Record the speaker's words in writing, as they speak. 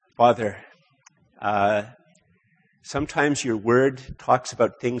Father, sometimes your word talks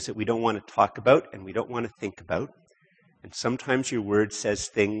about things that we don't want to talk about and we don't want to think about. And sometimes your word says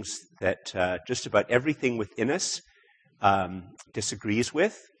things that just about everything within us disagrees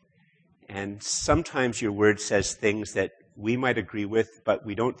with. And sometimes your word says things that we might agree with, but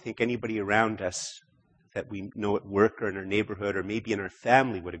we don't think anybody around us that we know at work or in our neighborhood or maybe in our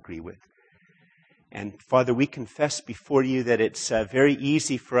family would agree with. And Father, we confess before you that it's very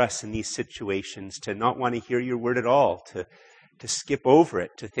easy for us in these situations to not want to hear your word at all, to skip over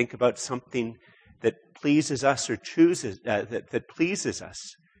it, to think about something that pleases us or chooses that pleases us.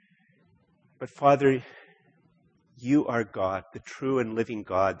 But Father, you are God, the true and living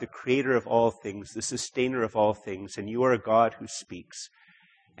God, the creator of all things, the sustainer of all things, and you are a God who speaks.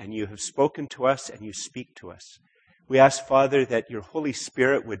 And you have spoken to us and you speak to us. We ask, Father, that your Holy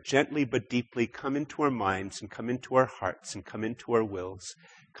Spirit would gently but deeply come into our minds and come into our hearts and come into our wills,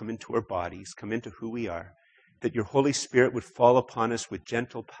 come into our bodies, come into who we are. That your Holy Spirit would fall upon us with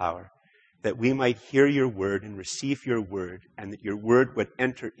gentle power, that we might hear your word and receive your word, and that your word would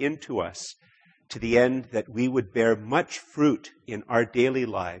enter into us to the end that we would bear much fruit in our daily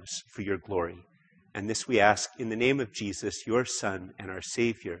lives for your glory. And this we ask in the name of Jesus, your Son and our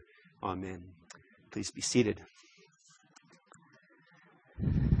Savior. Amen. Please be seated.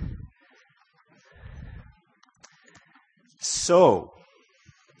 So,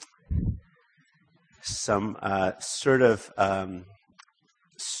 some sort of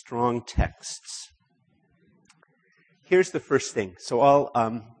strong texts. Here's the first thing. So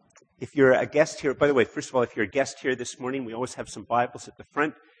if you're a guest here, by the way, first of all, if you're a guest here this morning, we always have some Bibles at the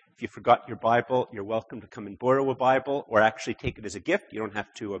front. If you forgot your Bible, you're welcome to come and borrow a Bible or actually take it as a gift. You don't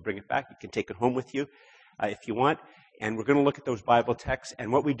have to bring it back. You can take it home with you if you want. And we're going to look at those Bible texts.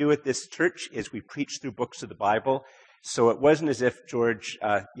 And what we do at this church is we preach through books of the Bible. So it wasn't as if George,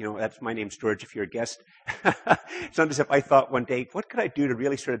 my name's George if you're a guest. It's not as if I thought one day, what could I do to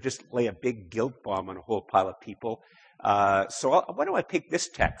really sort of just lay a big guilt bomb on a whole pile of people? So why don't I pick this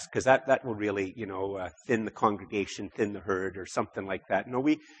text? Because that will really, thin the congregation, thin the herd, or something like that. No,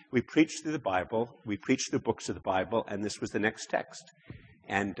 we preach through the Bible. We preach through books of the Bible, and this was the next text.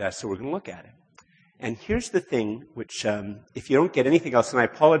 And so we're going to look at it. And here's the thing, which if you don't get anything else, and I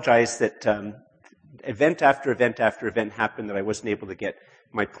apologize that event after event after event happened that I wasn't able to get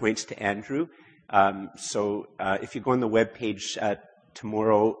my points to Andrew. So if you go on the webpage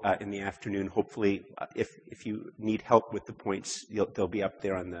tomorrow in the afternoon, hopefully, if you need help with the points, they'll be up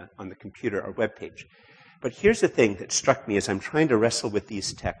there on the computer or webpage. But here's the thing that struck me as I'm trying to wrestle with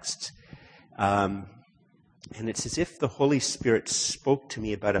these texts. And it's as if the Holy Spirit spoke to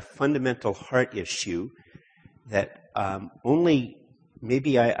me about a fundamental heart issue that only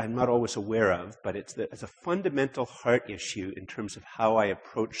maybe I'm not always aware of, but it's a fundamental heart issue in terms of how I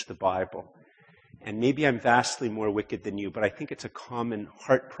approach the Bible. And maybe I'm vastly more wicked than you, but I think it's a common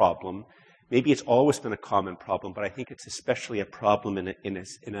heart problem. Maybe it's always been a common problem, but I think it's especially a problem in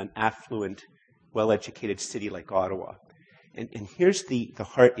an affluent, well-educated city like Ottawa. And here's the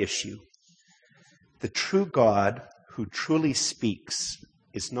heart issue. The true God who truly speaks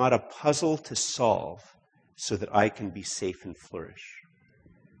is not a puzzle to solve so that I can be safe and flourish.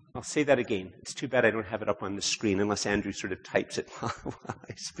 I'll say that again. It's too bad I don't have it up on the screen unless Andrew sort of types it while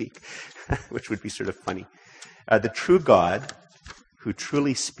I speak, which would be sort of funny. The true God who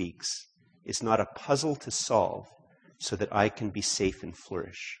truly speaks is not a puzzle to solve so that I can be safe and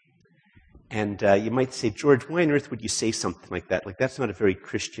flourish. And you might say, George, why on earth would you say something like that? Like, that's not a very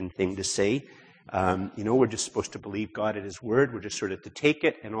Christian thing to say. We're just supposed to believe God at his word. We're just sort of to take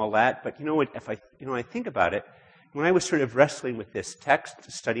it and all that. But you know what, if I think about it, when I was sort of wrestling with this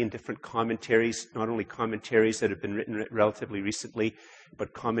text, studying different commentaries, not only commentaries that have been written relatively recently,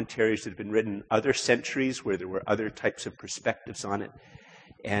 but commentaries that have been written other centuries where there were other types of perspectives on it.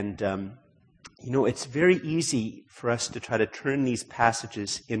 And, it's very easy for us to try to turn these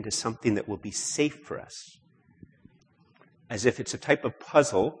passages into something that will be safe for us, as if it's a type of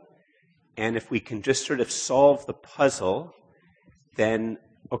puzzle, and if we can just sort of solve the puzzle, then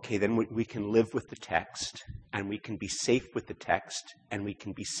we can live with the text, and we can be safe with the text, and we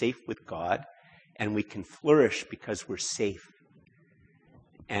can be safe with God, and we can flourish because we're safe.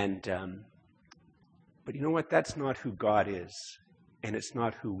 And but you know what? That's not who God is, and it's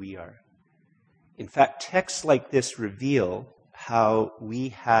not who we are. In fact, texts like this reveal how we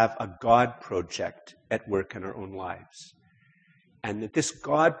have a God project at work in our own lives. And that this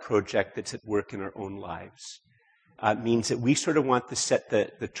God project that's at work in our own lives means that we sort of want to set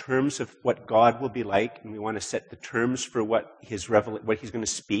the terms of what God will be like, and we want to set the terms for what he's going to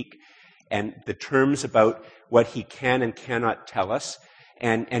speak, and the terms about what he can and cannot tell us.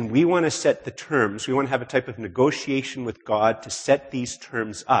 And we want to set the terms. We want to have a type of negotiation with God to set these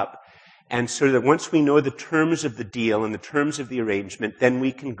terms up. And so that once we know the terms of the deal and the terms of the arrangement, then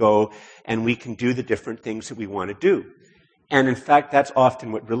we can go and we can do the different things that we want to do. And in fact, that's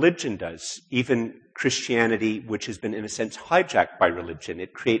often what religion does. Even Christianity, which has been in a sense hijacked by religion,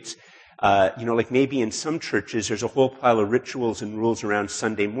 it creates, like maybe in some churches, there's a whole pile of rituals and rules around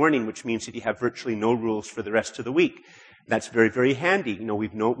Sunday morning, which means that you have virtually no rules for the rest of the week. That's very, very handy.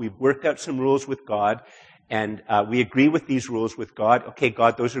 We've worked out some rules with God, and we agree with these rules with God. Okay,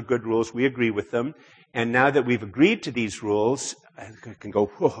 God, those are good rules. We agree with them. And now that we've agreed to these rules, I can go,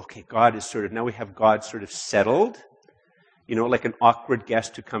 okay, now we have God sort of settled. Like an awkward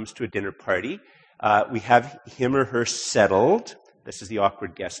guest who comes to a dinner party. We have him or her settled. This is the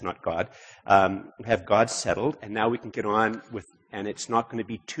awkward guest, not God. We have God settled, and now we can get on with, and it's not going to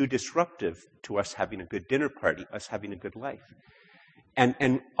be too disruptive to us having a good dinner party, us having a good life.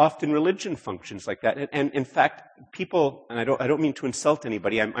 And often religion functions like that. And in fact, people, and I don't mean to insult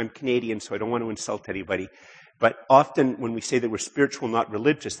anybody. I'm Canadian, so I don't want to insult anybody. But often when we say that we're spiritual, not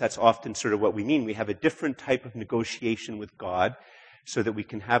religious, that's often sort of what we mean. We have a different type of negotiation with God so that we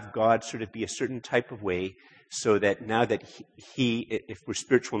can have God sort of be a certain type of way so that now that he, if we're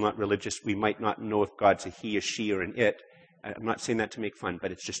spiritual, not religious, we might not know if God's a he, a she, or an it. I'm not saying that to make fun,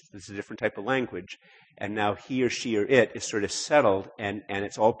 but it's a different type of language. And now he or she or it is sort of settled, and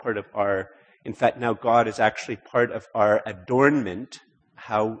it's all part of in fact, now God is actually part of our adornment,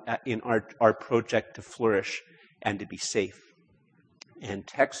 in our project to flourish and to be safe. And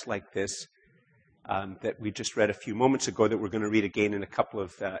texts like this that we just read a few moments ago, that we're going to read again in a couple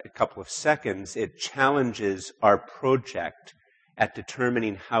of seconds, it challenges our project at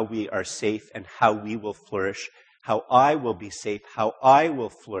determining how we are safe and how we will flourish, how I will be safe, how I will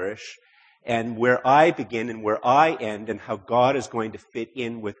flourish, and where I begin and where I end, and how God is going to fit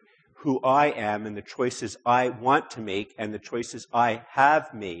in with who I am and the choices I want to make and the choices I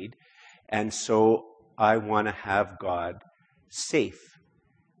have made. And so I want to have God safe.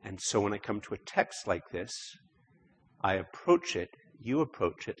 And so when I come to a text like this, you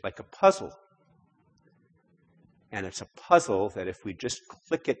approach it like a puzzle. And it's a puzzle that if we just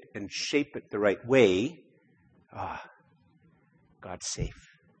click it and shape it the right way, God's safe.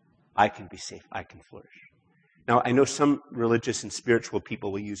 I can be safe. I can flourish. Now, I know some religious and spiritual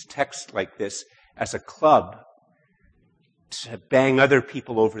people will use texts like this as a club to bang other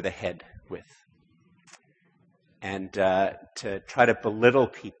people over the head with, and to try to belittle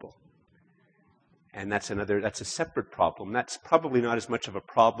people. And that's a separate problem. That's probably not as much of a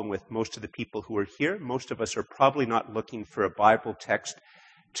problem with most of the people who are here. Most of us are probably not looking for a Bible text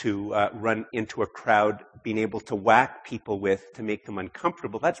to run into a crowd, being able to whack people with to make them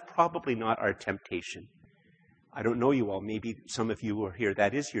uncomfortable. That's probably not our temptation. I don't know you all. Maybe some of you who are here,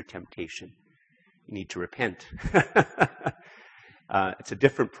 that is your temptation. You need to repent. It's a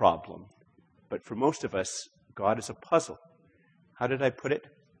different problem. But for most of us, God is a puzzle. How did I put it?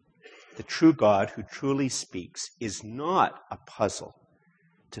 The true God who truly speaks is not a puzzle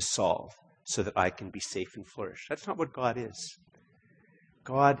to solve so that I can be safe and flourish. That's not what God is.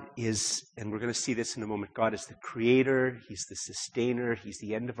 God is, and we're going to see this in a moment, God is the creator, he's the sustainer, he's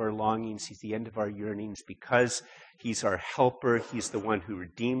the end of our longings, he's the end of our yearnings, because he's our helper, he's the one who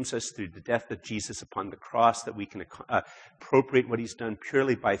redeems us through the death of Jesus upon the cross, that we can appropriate what he's done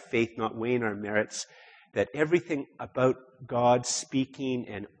purely by faith, not weighing our merits, that everything about God speaking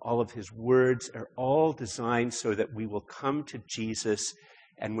and all of his words are all designed so that we will come to Jesus.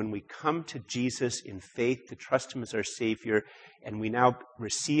 And when we come to Jesus in faith to trust him as our Savior, and we now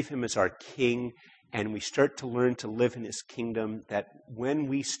receive him as our King, and we start to learn to live in his kingdom, that when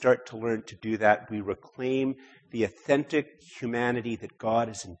we start to learn to do that, we reclaim the authentic humanity that God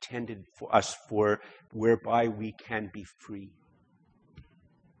has intended for us for, whereby we can be free.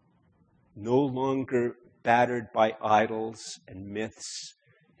 No longer battered by idols and myths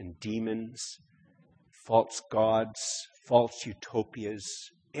and demons, false gods, false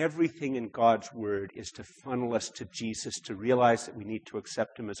utopias. Everything in God's word is to funnel us to Jesus, to realize that we need to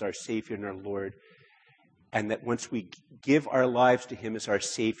accept him as our Savior and our Lord, and that once we give our lives to him as our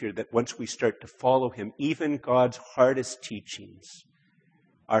Savior, that once we start to follow him, even God's hardest teachings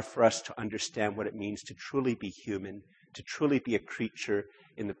are for us to understand what it means to truly be human, to truly be a creature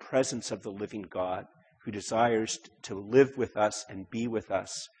in the presence of the living God who desires to live with us and be with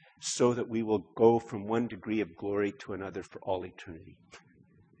us, so that we will go from one degree of glory to another for all eternity.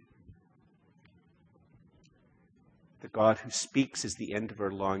 The God who speaks is the end of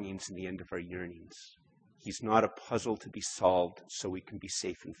our longings and the end of our yearnings. He's not a puzzle to be solved so we can be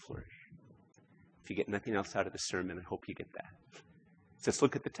safe and flourish. If you get nothing else out of the sermon, I hope you get that. Let's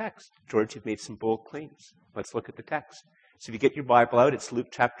look at the text. George, you've made some bold claims. Let's look at the text. So if you get your Bible out, it's Luke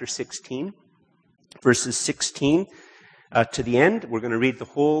chapter 16, verses 16 to the end. We're going to read the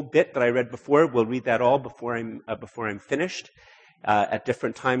whole bit that I read before. We'll read that all before I'm finished. At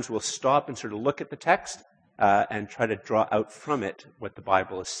different times, we'll stop and sort of look at the text and try to draw out from it what the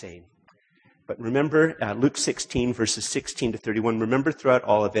Bible is saying. But remember, Luke 16, verses 16 to 31, remember throughout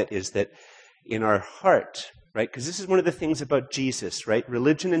all of it is that in our heart, right, because this is one of the things about Jesus, right,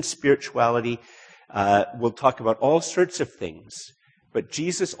 religion and spirituality, we'll talk about all sorts of things, but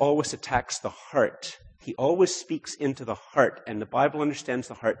Jesus always attacks the heart. He always speaks into the heart, and the Bible understands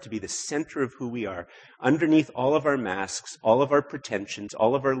the heart to be the center of who we are. Underneath all of our masks, all of our pretensions,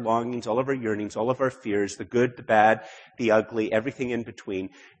 all of our longings, all of our yearnings, all of our fears, the good, the bad, the ugly, everything in between,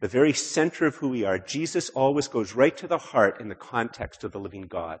 the very center of who we are, Jesus always goes right to the heart in the context of the living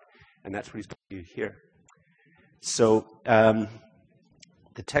God. And that's what he's going to do here. So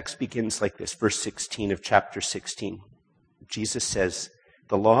the text begins like this, verse 16 of chapter 16. Jesus says,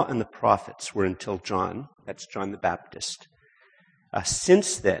 "The law and the prophets were until John," that's John the Baptist.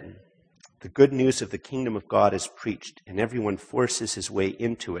 "Since then, the good news of the kingdom of God is preached, and everyone forces his way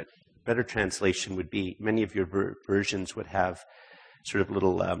into it." Better translation would be, many of your versions would have sort of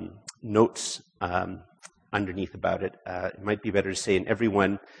little notes underneath about it. It might be better to say, and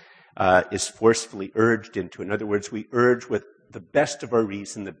everyone is forcefully urged into it. In other words, we urge with the best of our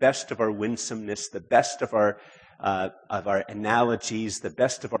reason, the best of our winsomeness, the best of our analogies, the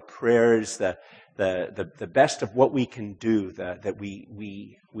best of our prayers, the best of what we can do, that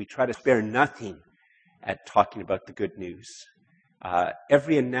we try to spare nothing at talking about the good news.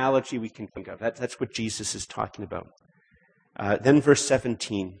 Every analogy we can think of, that's what Jesus is talking about. Then verse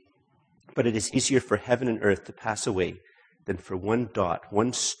 17, "But it is easier for heaven and earth to pass away than for one dot,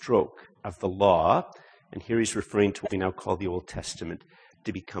 one stroke of the law," and here he's referring to what we now call the Old Testament,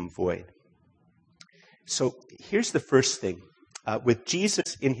 "to become void." So here's the first thing. With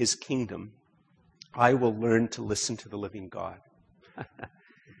Jesus in his kingdom, I will learn to listen to the living God.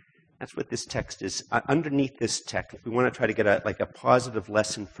 That's what this text is. Underneath this text, if we want to try to get a positive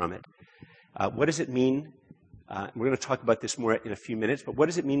lesson from it, what does it mean? We're going to talk about this more in a few minutes, but what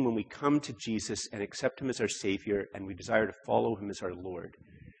does it mean when we come to Jesus and accept him as our Savior and we desire to follow him as our Lord?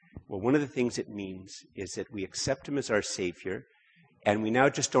 Well, one of the things it means is that we accept him as our Savior, and we now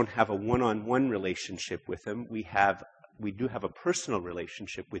just don't have a one-on-one relationship with him. We do have a personal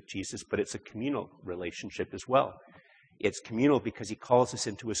relationship with Jesus, but it's a communal relationship as well. It's communal because he calls us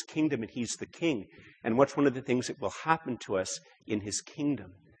into his kingdom and he's the king. And what's one of the things that will happen to us in his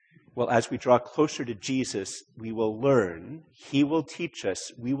kingdom? Well, as we draw closer to Jesus, we will learn, he will teach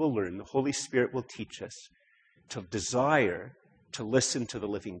us, we will learn, the Holy Spirit will teach us to desire to listen to the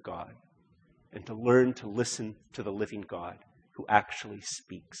living God and to learn to listen to the living God who actually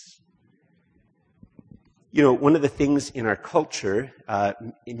speaks. You know, one of the things in our culture,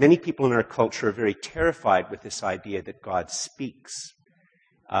 many people in our culture are very terrified with this idea that God speaks.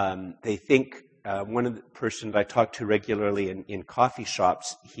 They think, one of the person that I talk to regularly in coffee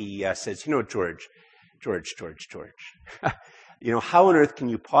shops, he says, George. How on earth can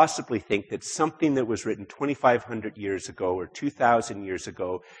you possibly think that something that was written 2,500 years ago or 2,000 years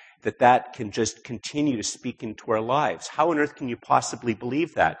ago, that can just continue to speak into our lives? How on earth can you possibly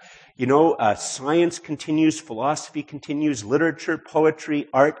believe that? Science continues, philosophy continues, literature, poetry,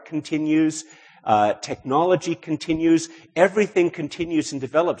 art continues, technology continues, everything continues and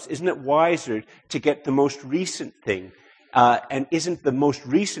develops. Isn't it wiser to get the most recent thing? And isn't the most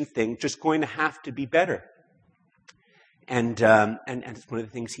recent thing just going to have to be better? And it's one of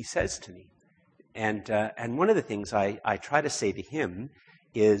the things he says to me. And one of the things I try to say to him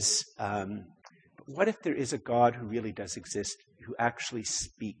is, what if there is a God who really does exist, who actually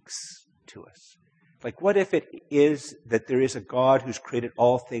speaks to us? Like, what if it is that there is a God who's created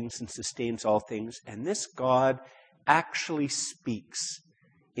all things and sustains all things, and this God actually speaks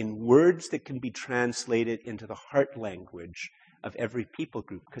in words that can be translated into the heart language of every people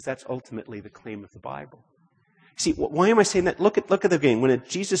group? Because that's ultimately the claim of the Bible. See, why am I saying that? Look at the game. When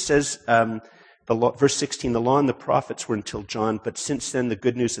Jesus says, verse 16, "The law and the prophets were until John, but since then the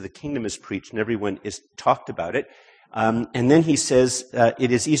good news of the kingdom is preached and everyone is talked about it." And then he says,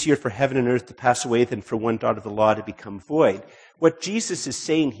 "It is easier for heaven and earth to pass away than for one dot of the law to become void." What Jesus is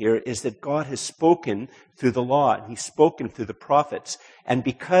saying here is that God has spoken through the law and he's spoken through the prophets. And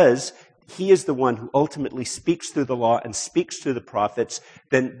because he is the one who ultimately speaks through the law and speaks through the prophets,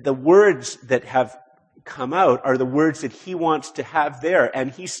 then the words that have come out are the words that he wants to have there,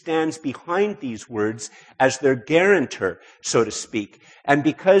 and he stands behind these words as their guarantor, so to speak. And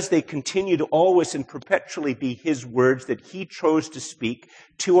because they continue to always and perpetually be his words that he chose to speak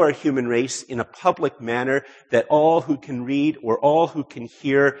to our human race in a public manner that all who can read or all who can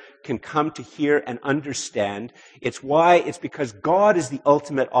hear can come to hear and understand, it's because God is the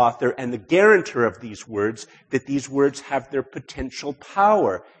ultimate author and the guarantor of these words, that these words have their potential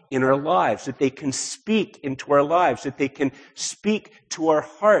power in our lives, that they can speak into our lives, that they can speak to our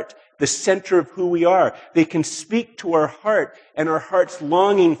heart, the center of who we are. They can speak to our heart and our heart's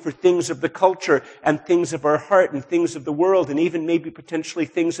longing for things of the culture and things of our heart and things of the world and even maybe potentially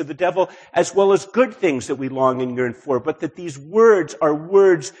things of the devil, as well as good things that we long and yearn for. But that these words are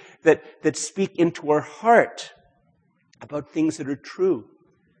words that speak into our heart about things that are true.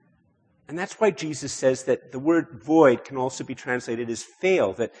 And that's why Jesus says that the word void can also be translated as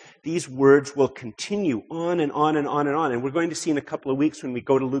fail, that these words will continue on and on and on and on. And we're going to see in a couple of weeks when we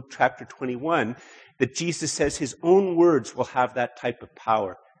go to Luke chapter 21 that Jesus says his own words will have that type of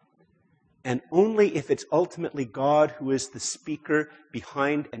power. And only if it's ultimately God who is the speaker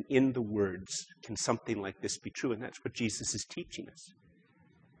behind and in the words can something like this be true. And that's what Jesus is teaching us.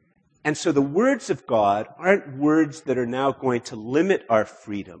 And so the words of God aren't words that are now going to limit our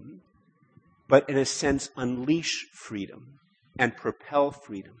freedom, but in a sense unleash freedom and propel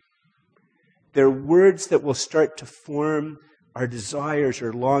freedom. They're words that will start to form our desires,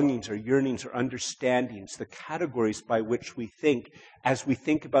 our longings, our yearnings, our understandings, the categories by which we think as we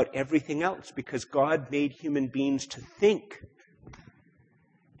think about everything else, because God made human beings to think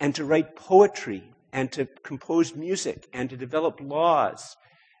and to write poetry and to compose music and to develop laws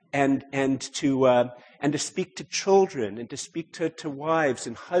and to speak to children and to speak to wives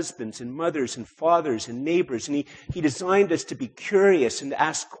and husbands and mothers and fathers and neighbors. And he designed us to be curious and to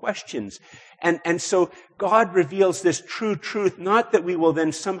ask questions. And so God reveals this true truth, not that we will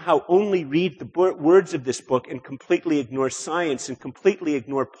then somehow only read the words of this book and completely ignore science and completely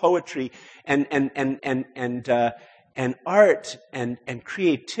ignore poetry and art and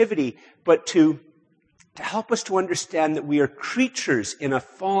creativity, but to help us to understand that we are creatures in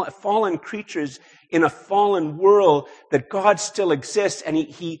fallen creatures in a fallen world, that God still exists, and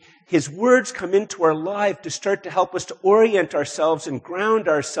his words come into our life to start to help us to orient ourselves and ground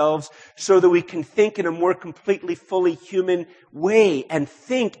ourselves so that we can think in a more completely, fully human way and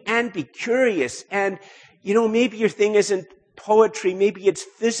think and be curious. And, maybe your thing isn't poetry, maybe it's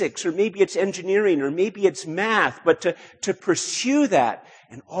physics, or maybe it's engineering, or maybe it's math, but to pursue that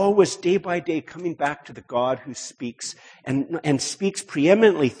and always day by day coming back to the God who speaks and speaks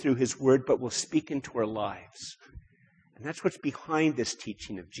preeminently through his word, but will speak into our lives. And that's what's behind this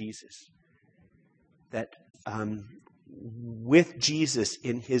teaching of Jesus. That with Jesus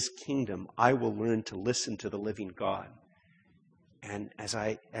in his kingdom, I will learn to listen to the living God. And as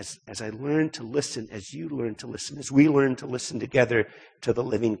I learn to listen, as you learn to listen, as we learn to listen together to the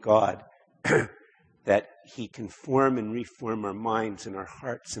living God, that he can form and reform our minds and our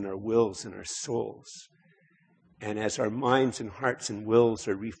hearts and our wills and our souls. And as our minds and hearts and wills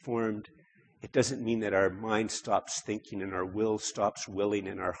are reformed, it doesn't mean that our mind stops thinking and our will stops willing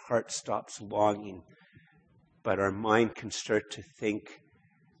and our heart stops longing, but our mind can start to think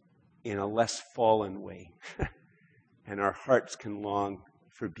in a less fallen way. And our hearts can long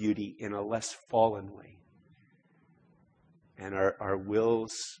for beauty in a less fallen way. And our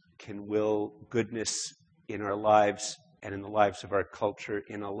wills can will goodness in our lives and in the lives of our culture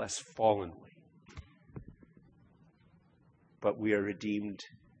in a less fallen way. But we are redeemed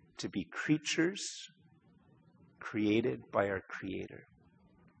to be creatures created by our Creator,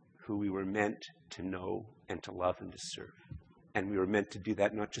 who we were meant to know and to love and to serve. And we were meant to do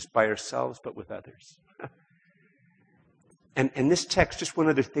that not just by ourselves, but with others. And this text, just one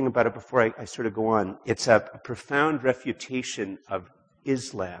other thing about it before I sort of go on. It's a profound refutation of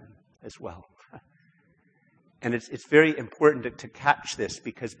Islam as well. And it's very important to catch this,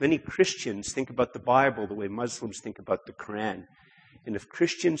 because many Christians think about the Bible the way Muslims think about the Quran. And if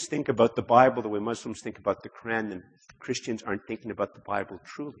Christians think about the Bible the way Muslims think about the Quran, then Christians aren't thinking about the Bible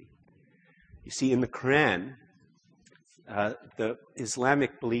truly. You see, in the Quran, the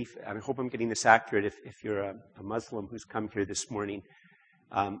Islamic belief, and I hope I'm getting this accurate if you're a Muslim who's come here this morning,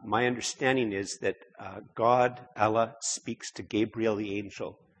 my understanding is that God, Allah, speaks to Gabriel the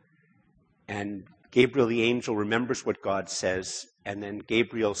angel. And Gabriel the angel remembers what God says, and then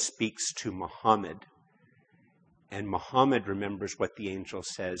Gabriel speaks to Muhammad. And Muhammad remembers what the angel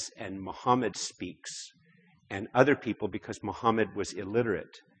says, and Muhammad speaks. And other people, because Muhammad was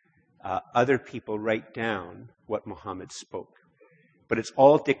illiterate, other people write down what Muhammad spoke. but it's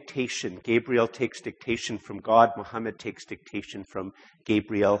all dictation. Gabriel takes dictation from God, Muhammad takes dictation from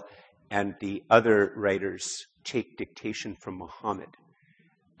Gabriel, and the other writers take dictation from Muhammad.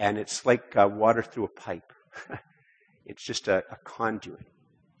 And it's like water through a pipe. It's just a conduit.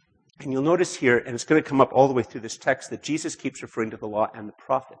 And you'll notice here, and it's going to come up all the way through this text, that Jesus keeps referring to the law and the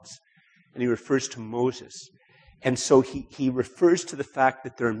prophets. And he refers to Moses. And so he refers to the fact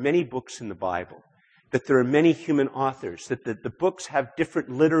that there are many books in the Bible, that there are many human authors, that the books have different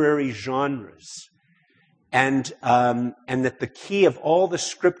literary genres, and that the key of all the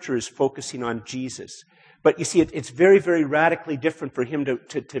scripture is focusing on Jesus. But you see, it's very, very radically different for him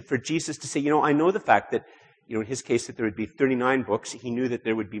for Jesus to say, I know the fact that, in his case, that there would be 39 books. He knew that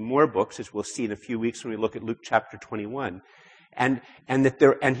there would be more books, as we'll see in a few weeks when we look at Luke chapter 21. And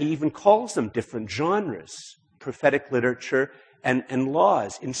he even calls them different genres: prophetic literature and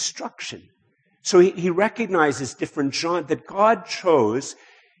laws, instruction. So he recognizes different genres that God chose.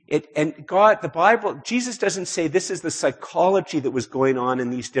 The Bible, Jesus doesn't say this is the psychology that was going on in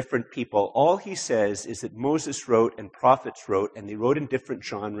these different people. All he says is that Moses wrote and prophets wrote, and they wrote in different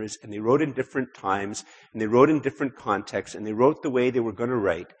genres, and they wrote in different times, and they wrote in different contexts, and they wrote the way they were going to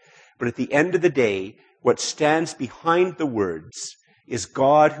write. But at the end of the day, what stands behind the words is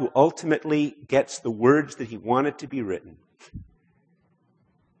God, who ultimately gets the words that he wanted to be written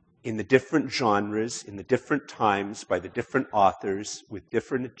in the different genres, in the different times, by the different authors, with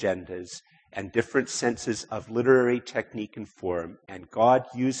different agendas and different senses of literary technique and form. And God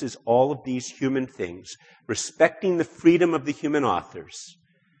uses all of these human things, respecting the freedom of the human authors,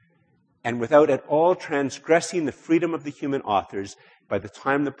 and without at all transgressing the freedom of the human authors. By the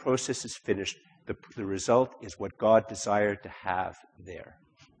time the process is finished, the result is what God desired to have there.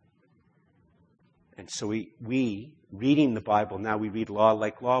 And so we, reading the Bible now, we read law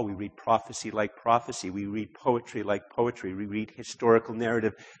like law, we read prophecy like prophecy, we read poetry like poetry, we read historical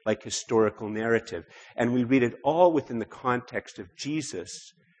narrative like historical narrative. And we read it all within the context of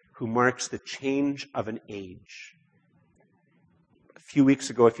Jesus, who marks the change of an age. A few weeks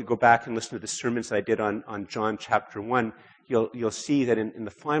ago, if you go back and listen to the sermons that I did on John chapter 1, you'll see that in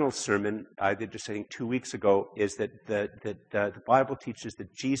the final sermon I did just, I think, 2 weeks ago, is that the Bible teaches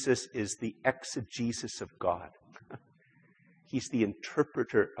that Jesus is the exegesis of God. He's the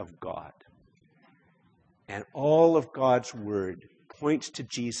interpreter of God. And all of God's word points to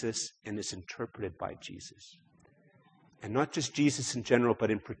Jesus and is interpreted by Jesus. And not just Jesus in general,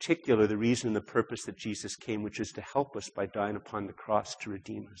 but in particular the reason and the purpose that Jesus came, which is to help us by dying upon the cross to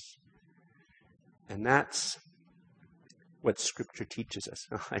redeem us. And that's what Scripture teaches us.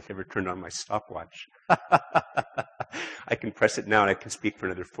 I never turned on my stopwatch. I can press it now and I can speak for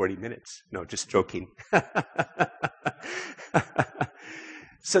another 40 minutes. No, just joking.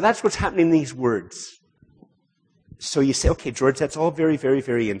 So that's what's happening in these words. So you say, okay, George, that's all very, very,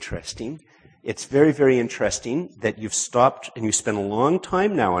 very interesting. It's very, very interesting that you've stopped and you spent a long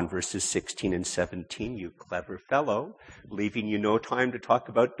time now on verses 16 and 17, you clever fellow, leaving you no time to talk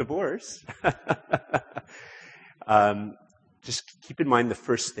about divorce. Just keep in mind the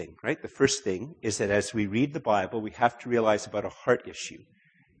first thing, right? The first thing is that as we read the Bible, we have to realize about a heart issue.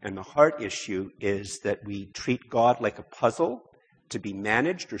 And the heart issue is that we treat God like a puzzle to be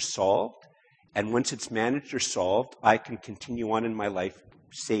managed or solved. And once it's managed or solved, I can continue on in my life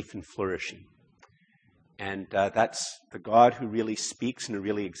safe and flourishing. And that's the God who really speaks and who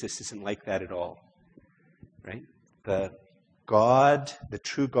really exists isn't like that at all, right? The God, the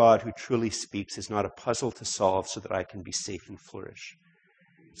true God who truly speaks, is not a puzzle to solve so that I can be safe and flourish.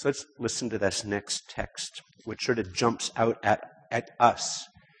 So let's listen to this next text, which sort of jumps out at us.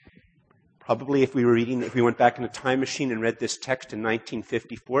 Probably if we went back in a time machine and read this text in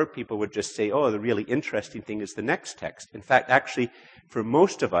 1954, people would just say, oh, the really interesting thing is the next text. In fact, actually, for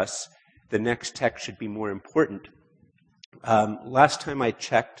most of us, the next text should be more important. Last time I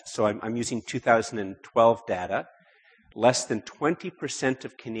checked, so I'm using 2012 data, less than 20%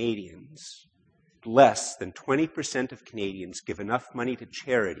 of Canadians give enough money to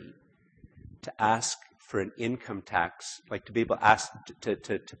charity to ask for an income tax, like to be able to ask to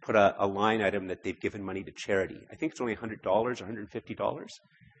put a line item that they've given money to charity. I think it's only $100 or $150.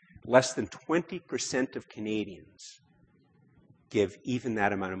 Less than 20% of Canadians give even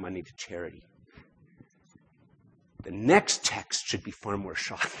that amount of money to charity. The next text should be far more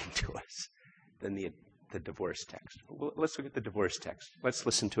shocking to us than the divorce text. Well, let's look at the divorce text. Let's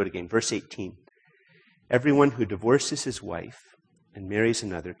listen to it again. Verse 18. Everyone who divorces his wife and marries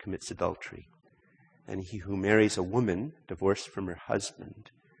another commits adultery. And he who marries a woman divorced from her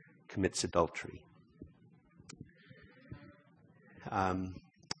husband commits adultery. I'm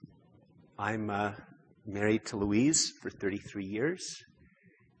married to Louise for 33 years.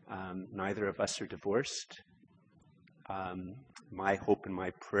 Neither of us are divorced. My hope and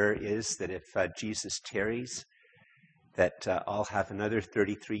my prayer is that if Jesus tarries, that I'll have another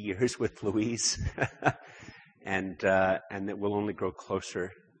 33 years with Louise, and that we'll only grow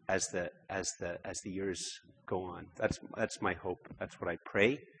closer as the years go on. That's my hope. That's what I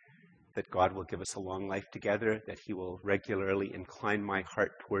pray. That God will give us a long life together, that he will regularly incline my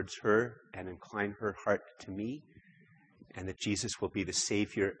heart towards her and incline her heart to me, and that Jesus will be the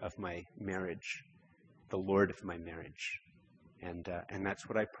Savior of my marriage, the Lord of my marriage. And that's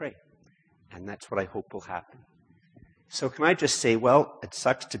what I pray. And that's what I hope will happen. So can I just say, well, it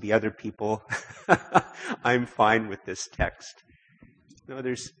sucks to be other people. I'm fine with this text. No,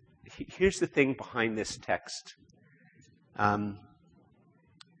 here's the thing behind this text.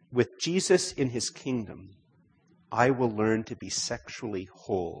 With Jesus in his kingdom, I will learn to be sexually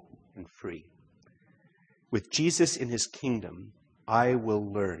whole and free. With Jesus in his kingdom, I will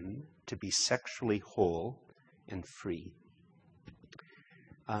learn to be sexually whole and free.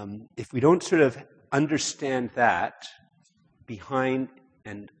 If we don't sort of understand that behind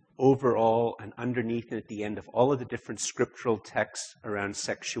and overall and underneath and at the end of all of the different scriptural texts around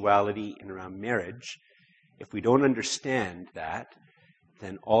sexuality and around marriage, if we don't understand that,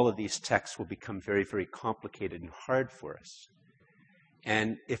 then all of these texts will become very, very complicated and hard for us.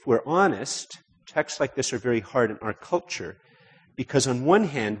 And if we're honest, texts like this are very hard in our culture because on one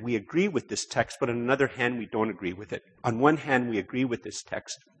hand, we agree with this text, but on another hand, we don't agree with it. On one hand, we agree with this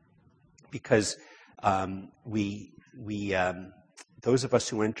text because those of us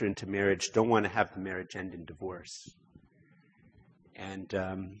who enter into marriage don't want to have the marriage end in divorce. And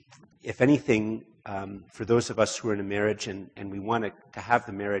if anything, for those of us who are in a marriage and we want to have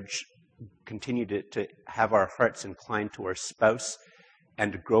the marriage continue to have our hearts inclined to our spouse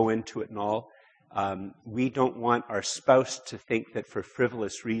and to grow into it and all, we don't want our spouse to think that for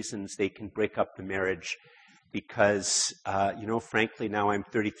frivolous reasons they can break up the marriage because, frankly, now I'm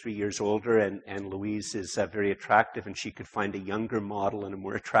 33 years older and Louise is very attractive and she could find a younger model and a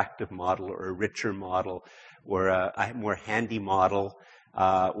more attractive model or a richer model or a more handy model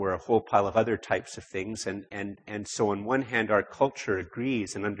or a whole pile of other types of things. And so on one hand, our culture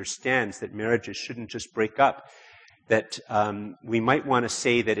agrees and understands that marriages shouldn't just break up, that we might want to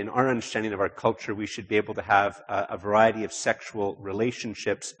say that in our understanding of our culture, we should be able to have a variety of sexual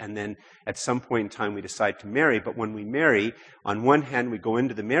relationships, and then at some point in time we decide to marry. But when we marry, on one hand, we go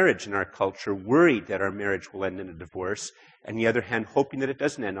into the marriage in our culture worried that our marriage will end in a divorce, and the other hand, hoping that it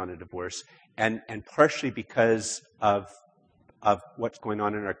doesn't end on a divorce. And partially because of what's going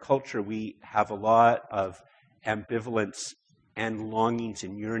on in our culture, we have a lot of ambivalence and longings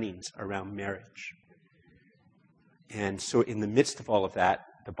and yearnings around marriage. And so in the midst of all of that,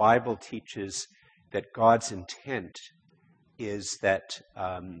 the Bible teaches that God's intent is that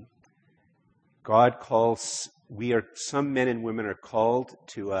God calls, some men and women are called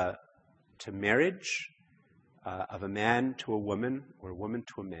to marriage of a man to a woman or a woman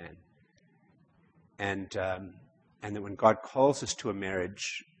to a man. And that when God calls us to a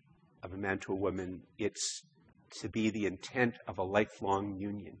marriage of a man to a woman, it's to be the intent of a lifelong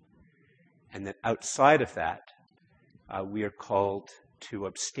union. And that outside of that, we are called to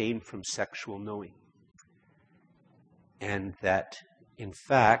abstain from sexual knowing. And that, in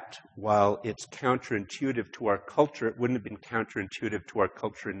fact, while it's counterintuitive to our culture, it wouldn't have been counterintuitive to our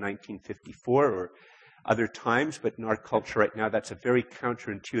culture in 1954 or other times, but in our culture right now, that's a very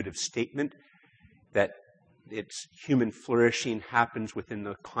counterintuitive statement, that its human flourishing happens within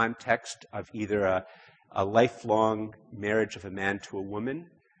the context of either a lifelong marriage of a man to a woman,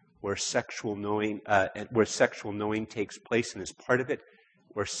 where sexual knowing takes place and is part of it,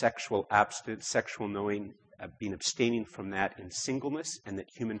 or sexual abstinence, sexual knowing, being abstaining from that in singleness, and that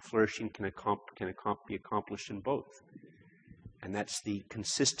human flourishing can be accomplished in both. And that's the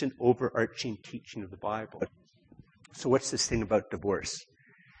consistent overarching teaching of the Bible. So what's this thing about divorce?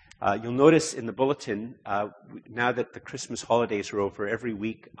 You'll notice in the bulletin, now that the Christmas holidays are over, every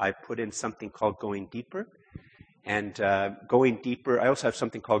week I put in something called Going Deeper. And Going Deeper, I also have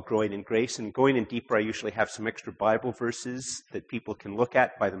something called Growing in Grace. And Going in Deeper, I usually have some extra Bible verses that people can look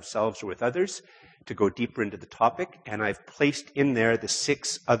at by themselves or with others to go deeper into the topic. And I've placed in there the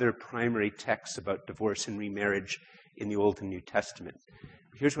 6 other primary texts about divorce and remarriage in the Old and New Testament.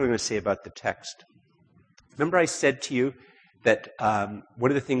 Here's what I'm going to say about the text. Remember I said to you that one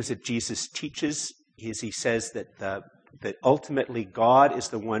of the things that Jesus teaches is he says that ultimately God is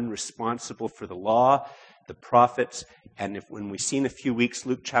the one responsible for the law. the prophets, and when we see in a few weeks,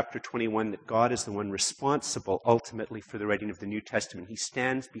 Luke chapter 21, that God is the one responsible ultimately for the writing of the New Testament. He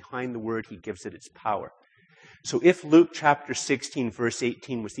stands behind the word, he gives it its power. So if Luke chapter 16, verse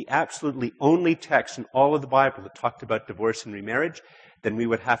 18 was the absolutely only text in all of the Bible that talked about divorce and remarriage, then we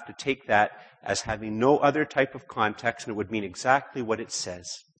would have to take that as having no other type of context, and it would mean exactly what it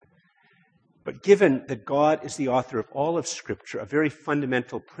says. But given that God is the author of all of Scripture, a very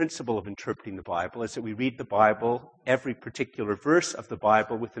fundamental principle of interpreting the Bible is that we read the Bible, every particular verse of the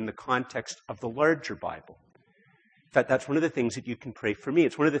Bible, within the context of the larger Bible. In fact, that's one of the things that you can pray for me.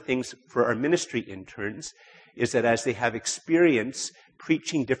 It's one of the things for our ministry interns, is that as they have experience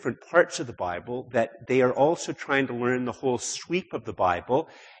preaching different parts of the Bible, that they are also trying to learn the whole sweep of the Bible.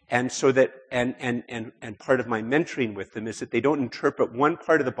 And so that, and part of my mentoring with them is that they don't interpret one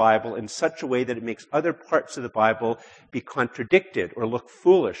part of the Bible in such a way that it makes other parts of the Bible be contradicted or look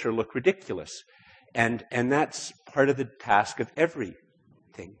foolish or look ridiculous. And that's part of the task of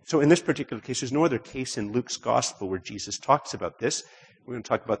everything. So in this particular case, there's no other case in Luke's gospel where Jesus talks about this. We're going to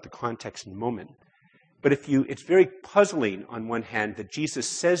talk about the context in a moment. But it's very puzzling on one hand that Jesus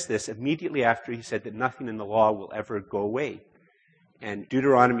says this immediately after he said that nothing in the law will ever go away. And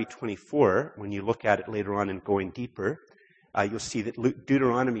Deuteronomy 24, when you look at it later on and going deeper, you'll see that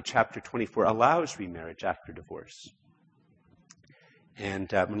Deuteronomy chapter 24 allows remarriage after divorce.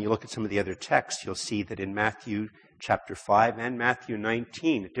 And when you look at some of the other texts, you'll see that in Matthew chapter 5 and Matthew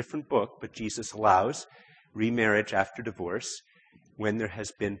 19, a different book, but Jesus allows remarriage after divorce when there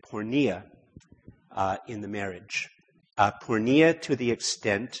has been porneia in the marriage. Porneia to the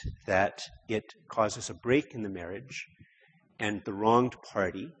extent that it causes a break in the marriage and the wronged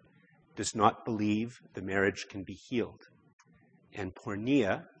party does not believe the marriage can be healed. And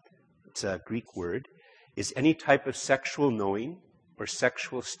porneia, it's a Greek word, is any type of sexual knowing or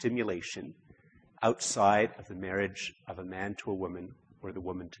sexual stimulation outside of the marriage of a man to a woman or the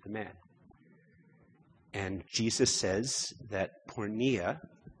woman to the man. And Jesus says that porneia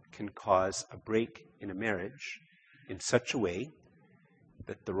can cause a break in a marriage in such a way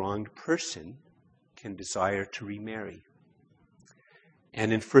that the wronged person can desire to remarry.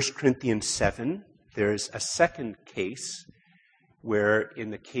 And in 1 Corinthians 7, there's a second case where in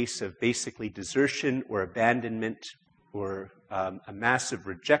the case of basically desertion or abandonment or a massive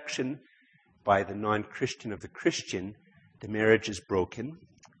rejection by the non-Christian of the Christian, the marriage is broken,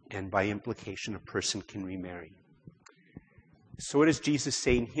 and by implication, a person can remarry. So what is Jesus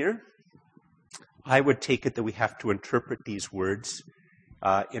saying here? I would take it that we have to interpret these words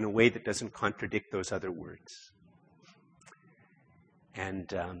in a way that doesn't contradict those other words.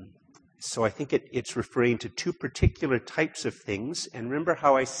 And so I think it's referring to two particular types of things. And remember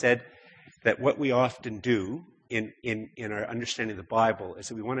how I said that what we often do in our understanding of the Bible is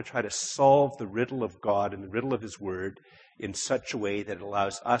that we want to try to solve the riddle of God and the riddle of His Word in such a way that it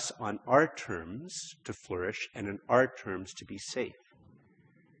allows us on our terms to flourish and on our terms to be safe.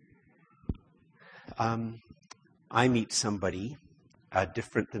 I meet somebody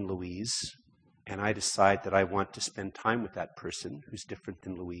different than Louise, and I decide that I want to spend time with that person who's different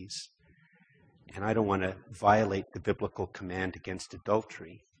than Louise. And I don't want to violate the biblical command against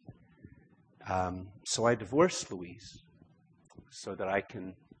adultery. So I divorce Louise so that I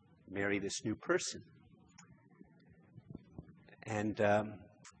can marry this new person. And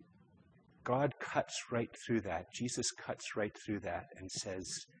God cuts right through that. Jesus cuts right through that and says,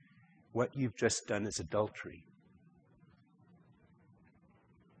 what you've just done is adultery.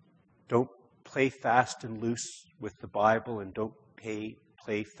 Don't play fast and loose with the Bible, and don't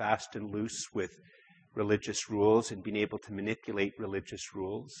play fast and loose with religious rules and being able to manipulate religious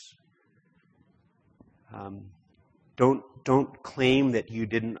rules. Don't claim that you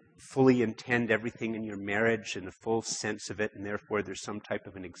didn't fully intend everything in your marriage in the full sense of it, and therefore there's some type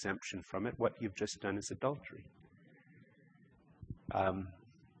of an exemption from it. What you've just done is adultery.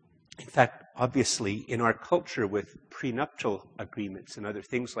 In fact, obviously, in our culture with prenuptial agreements and other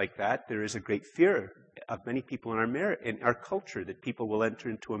things like that, there is a great fear of many people in our culture that people will enter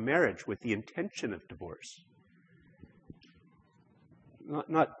into a marriage with the intention of divorce.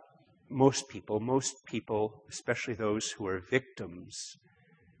 Not most people, especially those who are victims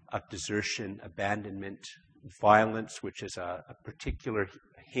of desertion, abandonment, violence, which is a particular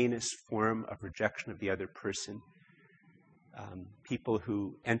heinous form of rejection of the other person. People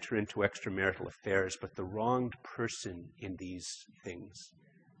who enter into extramarital affairs, but the wronged person in these things,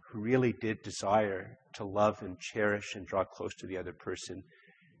 who really did desire to love and cherish and draw close to the other person,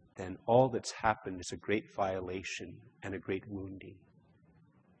 then all that's happened is a great violation and a great wounding.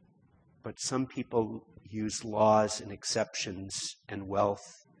 But some people use laws and exceptions and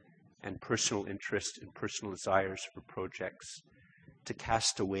wealth and personal interest and personal desires for projects, to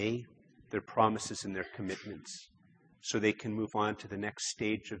cast away their promises and their commitments so they can move on to the next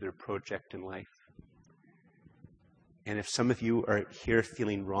stage of their project in life. And if some of you are here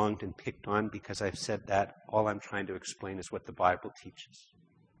feeling wronged and picked on because I've said that, all I'm trying to explain is what the Bible teaches.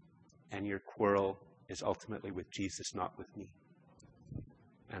 And your quarrel is ultimately with Jesus, not with me.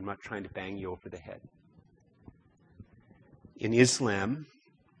 I'm not trying to bang you over the head. In Islam,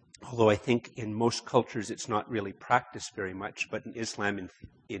 although I think in most cultures it's not really practiced very much, but in Islam,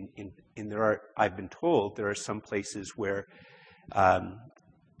 I've been told there are some places where a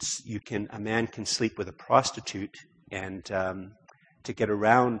man can sleep with a prostitute, and to get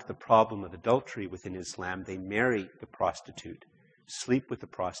around the problem of adultery within Islam, they marry the prostitute, sleep with the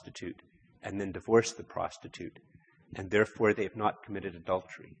prostitute, and then divorce the prostitute, and therefore they have not committed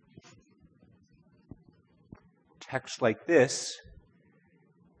adultery. Texts like this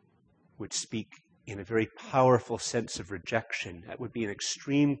would speak in a very powerful sense of rejection. That would be an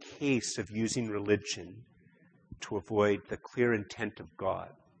extreme case of using religion to avoid the clear intent of God.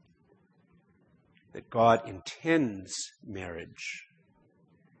 That God intends marriage,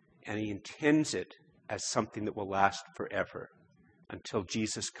 and he intends it as something that will last forever until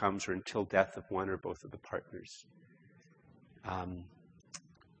Jesus comes or until death of one or both of the partners. And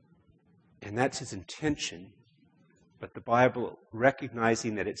that's his intention. But the Bible,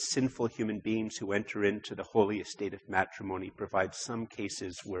 recognizing that it's sinful human beings who enter into the holy estate of matrimony, provides some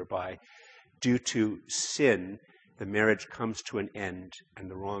cases whereby, due to sin, the marriage comes to an end and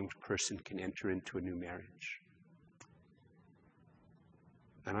the wronged person can enter into a new marriage.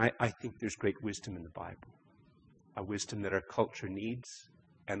 And I think there's great wisdom in the Bible, a wisdom that our culture needs,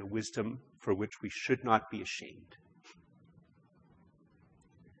 and a wisdom for which we should not be ashamed,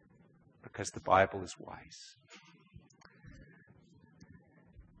 because the Bible is wise.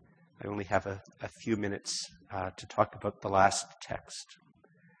 I only have a few minutes to talk about the last text.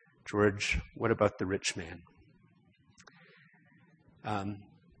 George, what about the rich man? I'm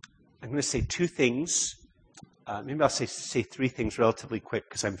going to say two things. Maybe I'll say three things relatively quick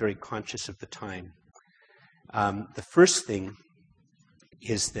because I'm very conscious of the time. The first thing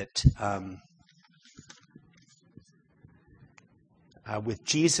is that with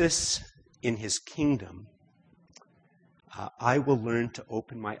Jesus in his kingdom, I will learn to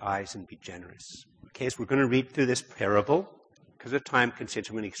open my eyes and be generous. Okay, so we're going to read through this parable. Because of time constraints,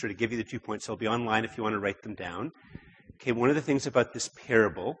 I'm going to sort of give you the 2 points. They'll be online if you want to write them down. Okay, one of the things about this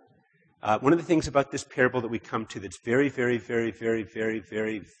parable that we come to that's very, very, very, very, very,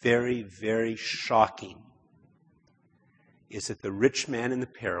 very, very, very shocking is that the rich man in the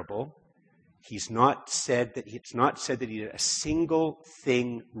parable, it's not said that he did a single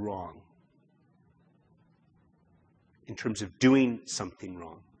thing wrong in terms of doing something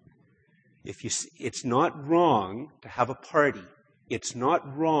wrong. It's not wrong to have a party. It's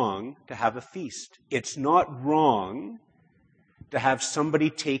not wrong to have a feast. It's not wrong to have somebody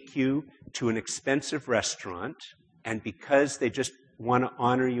take you to an expensive restaurant, and because they just want to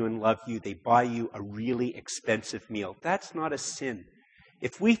honor you and love you, they buy you a really expensive meal. That's not a sin.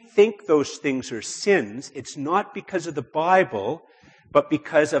 If we think those things are sins, it's not because of the Bible, but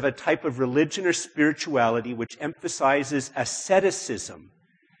because of a type of religion or spirituality which emphasizes asceticism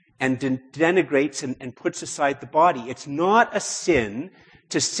and denigrates and puts aside the body. It's not a sin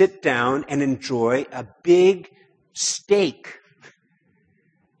to sit down and enjoy a big steak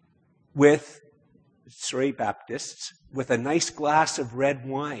with, Baptists, with a nice glass of red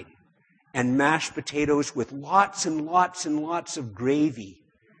wine and mashed potatoes with lots and lots and lots of gravy.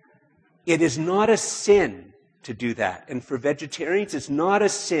 It is not a sin to do that. And for vegetarians, it's not a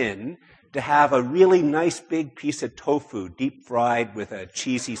sin to have a really nice big piece of tofu, deep fried with a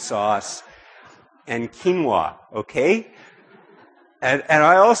cheesy sauce and quinoa, okay? And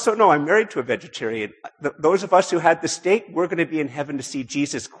I also know I'm married to a vegetarian. Those of us who had the steak, we're going to be in heaven to see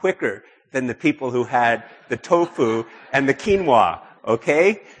Jesus quicker than the people who had the tofu and the quinoa,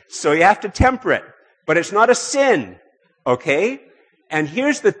 okay? So you have to temper it. But it's not a sin, okay? And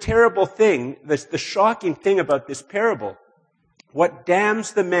here's the terrible thing, the shocking thing about this parable. What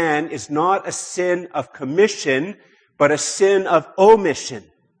damns the man is not a sin of commission, but a sin of omission.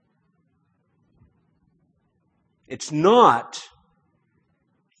 It's not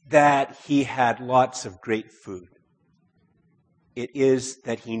that he had lots of great food. It is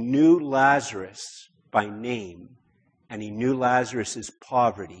that he knew Lazarus by name, and he knew Lazarus'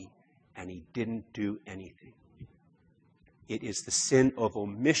 poverty, and he didn't do anything. It is the sin of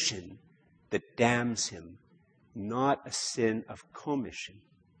omission that damns him, not a sin of commission.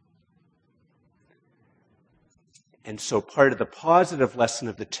 And so part of the positive lesson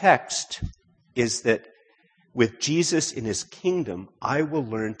of the text is that with Jesus in his kingdom, I will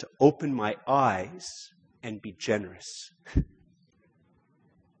learn to open my eyes and be generous.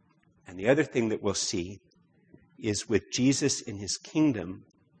 And the other thing that we'll see is with Jesus in his kingdom,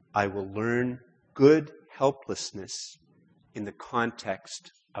 I will learn good helplessness in the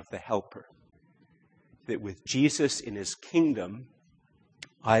context of the helper. That with Jesus in his kingdom,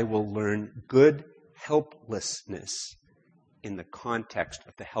 I will learn good helplessness in the context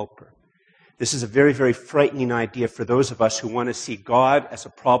of the helper. This is a very, very frightening idea for those of us who want to see God as a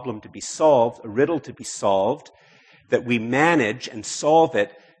problem to be solved, a riddle to be solved, that we manage and solve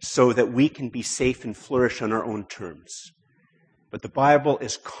it so that we can be safe and flourish on our own terms. But the Bible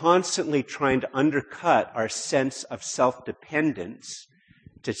is constantly trying to undercut our sense of self-dependence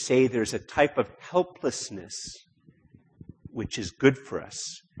to say there's a type of helplessness which is good for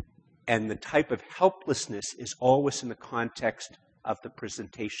us. And the type of helplessness is always in the context of the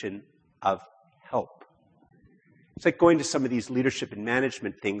presentation of help. It's like going to some of these leadership and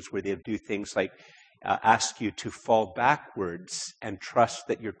management things where they'll do things like ask you to fall backwards and trust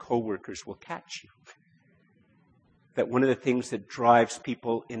that your coworkers will catch you. That one of the things that drives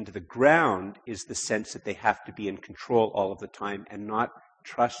people into the ground is the sense that they have to be in control all of the time and not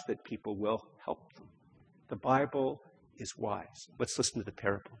trust that people will help them. The Bible is wise. Let's listen to the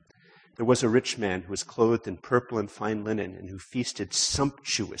parable. There was a rich man who was clothed in purple and fine linen and who feasted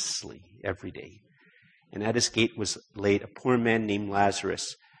sumptuously every day. And at his gate was laid a poor man named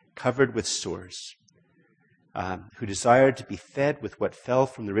Lazarus, covered with sores, who desired to be fed with what fell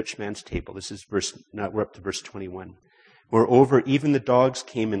from the rich man's table. This is we're up to verse 21. Moreover, even the dogs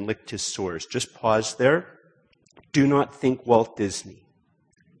came and licked his sores. Just pause there. Do not think Walt Disney.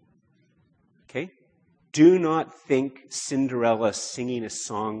 Okay? Do not think Cinderella singing a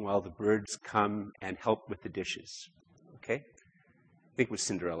song while the birds come and help with the dishes. Okay? I think it was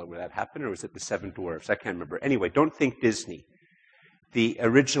Cinderella where that happened, or was it the Seven Dwarfs? I can't remember. Anyway, don't think Disney. The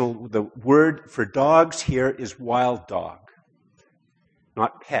word for dogs here is wild dog.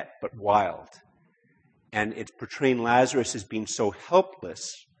 Not pet, but wild. And it's portraying Lazarus as being so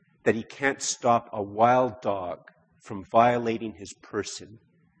helpless that he can't stop a wild dog from violating his person,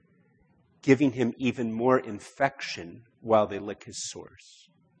 giving him even more infection while they lick his sores.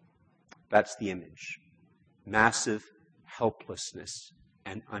 That's the image. Massive helplessness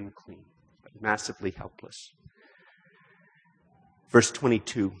and unclean, but massively helpless. Verse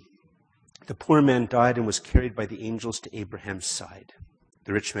 22, the poor man died and was carried by the angels to Abraham's side.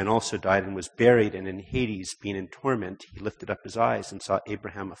 The rich man also died and was buried, and in Hades, being in torment, he lifted up his eyes and saw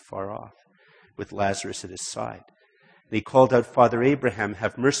Abraham afar off, with Lazarus at his side. And he called out, Father Abraham,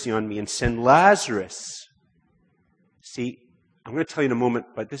 have mercy on me and send Lazarus. See, I'm going to tell you in a moment,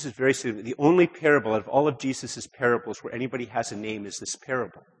 but this is very significant. The only parable out of all of Jesus' parables where anybody has a name is this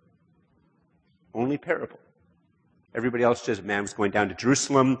parable. Only parable. Everybody else says a man was going down to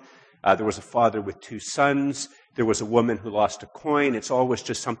Jerusalem. There was a father with 2 sons. There was a woman who lost a coin. It's always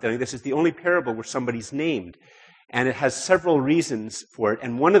just something. This is the only parable where somebody's named. And it has several reasons for it.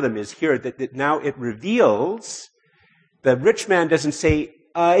 And one of them is here that now it reveals the rich man doesn't say,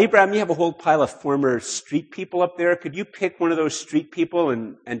 Abraham, you have a whole pile of former street people up there. Could you pick one of those street people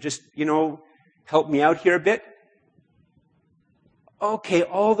and just, help me out here a bit? Okay,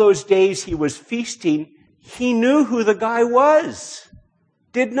 all those days he was feasting, he knew who the guy was.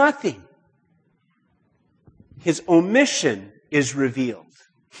 Did nothing. His omission is revealed.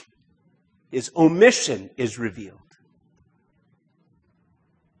 His omission is revealed.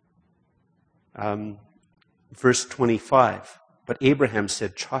 Verse 25. But Abraham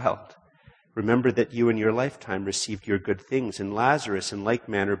said, Child, remember that you in your lifetime received your good things, and Lazarus in like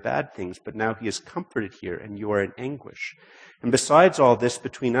manner bad things, but now he is comforted here, and you are in anguish. And besides all this,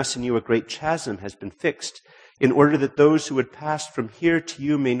 between us and you a great chasm has been fixed, in order that those who would pass from here to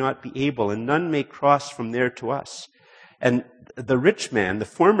you may not be able, and none may cross from there to us. And the rich man, the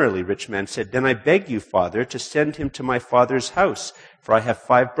formerly rich man, said, Then I beg you, Father, to send him to my father's house, for I have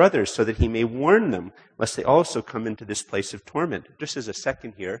 5 brothers, so that he may warn them, lest they also come into this place of torment. Just as a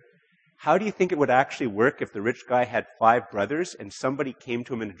second here, how do you think it would actually work if the rich guy had 5 brothers, and somebody came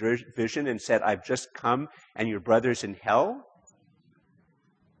to him in a vision and said, I've just come, and your brother's in hell?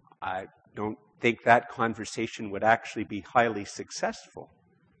 I don't think that conversation would actually be highly successful.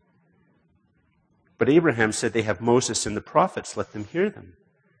 But Abraham said, they have Moses and the prophets, let them hear them.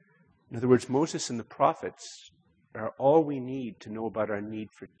 In other words, Moses and the prophets are all we need to know about our need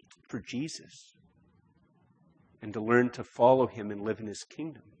for Jesus and to learn to follow him and live in his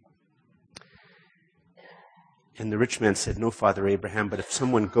kingdom. And the rich man said, No, Father Abraham, but if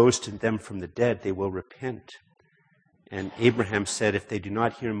someone goes to them from the dead, they will repent. And Abraham said, if they do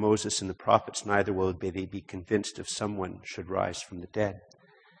not hear Moses and the prophets, neither will they be convinced if someone should rise from the dead.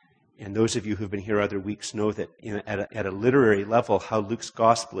 And those of you who've been here other weeks know that at a literary level, how Luke's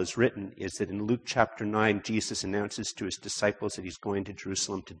gospel is written is that in Luke chapter 9, Jesus announces to his disciples that he's going to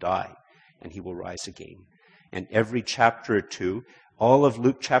Jerusalem to die, and he will rise again. And every chapter or two, all of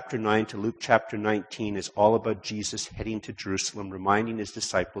Luke chapter 9 to Luke chapter 19 is all about Jesus heading to Jerusalem, reminding his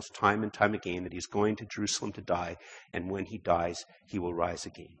disciples time and time again that he's going to Jerusalem to die, and when he dies, he will rise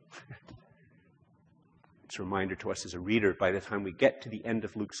again. It's a reminder to us as a reader, by the time we get to the end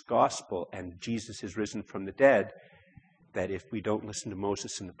of Luke's gospel and Jesus is risen from the dead, that if we don't listen to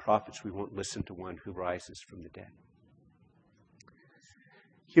Moses and the prophets, we won't listen to one who rises from the dead.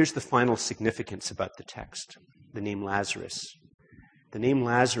 Here's the final significance about the text, the name Lazarus. The name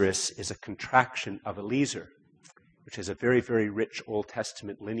Lazarus is a contraction of Eliezer, which is a very, very rich Old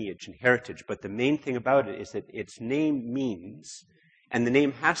Testament lineage and heritage. But the main thing about it is that its name means, and the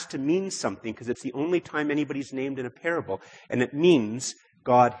name has to mean something because it's the only time anybody's named in a parable, and it means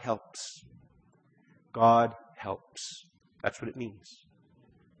God helps. God helps. That's what it means.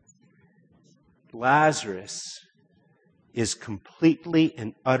 Lazarus is completely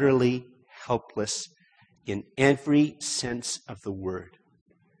and utterly helpless in every sense of the word.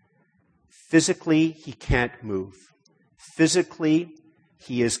 Physically, he can't move. Physically,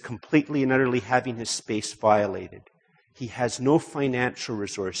 he is completely and utterly having his space violated. He has no financial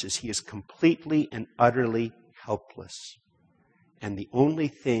resources. He is completely and utterly helpless. And the only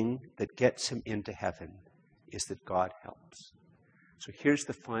thing that gets him into heaven is that God helps. So here's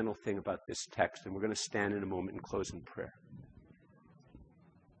the final thing about this text, and we're going to stand in a moment and close in prayer.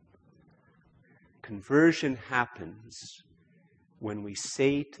 Conversion happens when we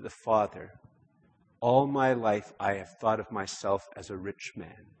say to the Father, all my life I have thought of myself as a rich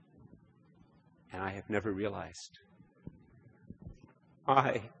man, and I have never realized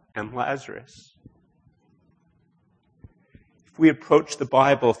I am Lazarus. If we approach the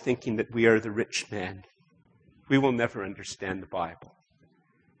Bible thinking that we are the rich man, we will never understand the Bible.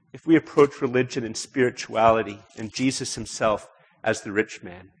 If we approach religion and spirituality and Jesus himself as the rich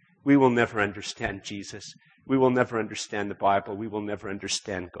man, we will never understand Jesus. We will never understand the Bible. We will never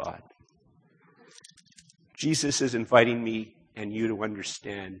understand God. Jesus is inviting me and you to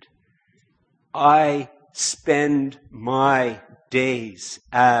understand, I spend my days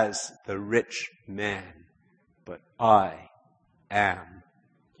as the rich man, but I am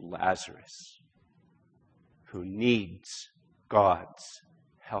Lazarus, who needs God's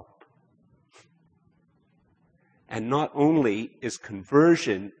help. And not only is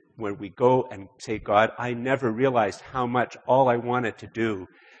conversion when we go and say, God, I never realized how much all I wanted to do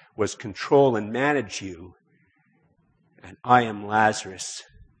was control and manage you, and I am Lazarus.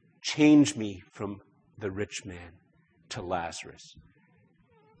 Change me from the rich man to Lazarus.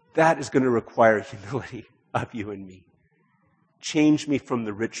 That is going to require humility of you and me. Change me from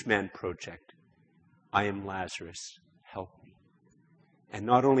the rich man project. I am Lazarus. Help me. And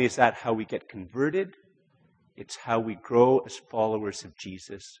not only is that how we get converted, it's how we grow as followers of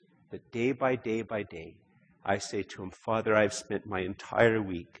Jesus, that day by day by day, I say to him, Father, I've spent my entire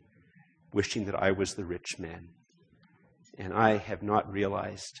week wishing that I was the rich man, and I have not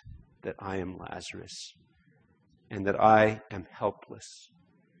realized that I am Lazarus, and that I am helpless.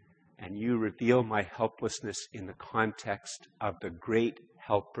 And you reveal my helplessness in the context of the great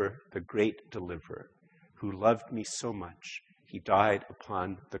helper, the great deliverer, who loved me so much, he died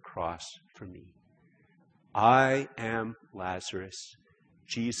upon the cross for me. I am Lazarus.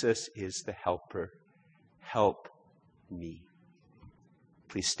 Jesus is the helper. Help me.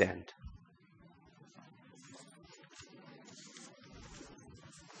 Please stand.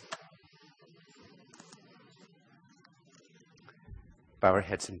 Bow our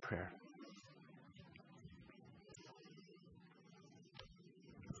heads in prayer.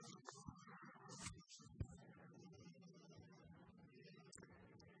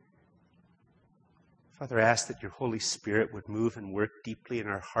 Father, I ask that your Holy Spirit would move and work deeply in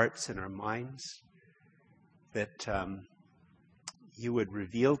our hearts and our minds, that you would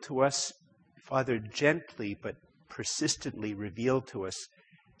reveal to us, Father, gently but persistently reveal to us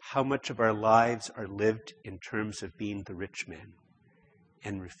how much of our lives are lived in terms of being the rich man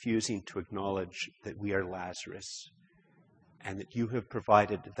and refusing to acknowledge that we are Lazarus, and that you have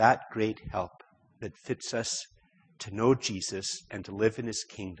provided that great help that fits us to know Jesus and to live in his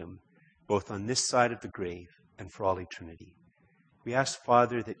kingdom, both on this side of the grave and for all eternity. We ask,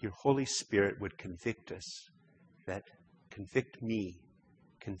 Father, that your Holy Spirit would convict us, that convict me,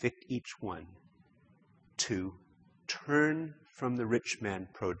 convict each one, to turn from the rich man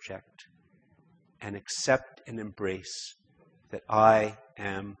project and accept and embrace that I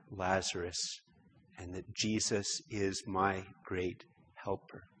am Lazarus and that Jesus is my great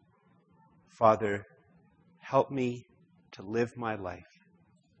helper. Father, help me to live my life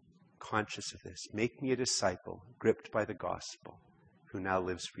conscious of this. Make me a disciple gripped by the gospel who now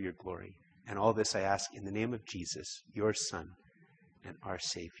lives for your glory. And all this I ask in the name of Jesus, your Son and our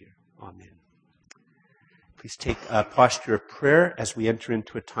Savior. Amen. Please take a posture of prayer as we enter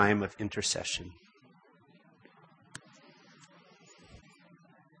into a time of intercession.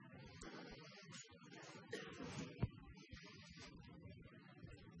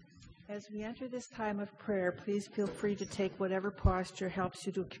 As we enter this time of prayer, please feel free to take whatever posture helps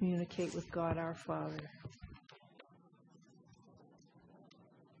you to communicate with God our Father.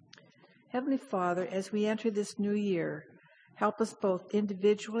 Heavenly Father, as we enter this new year, help us both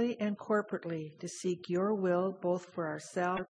individually and corporately to seek your will both for ourselves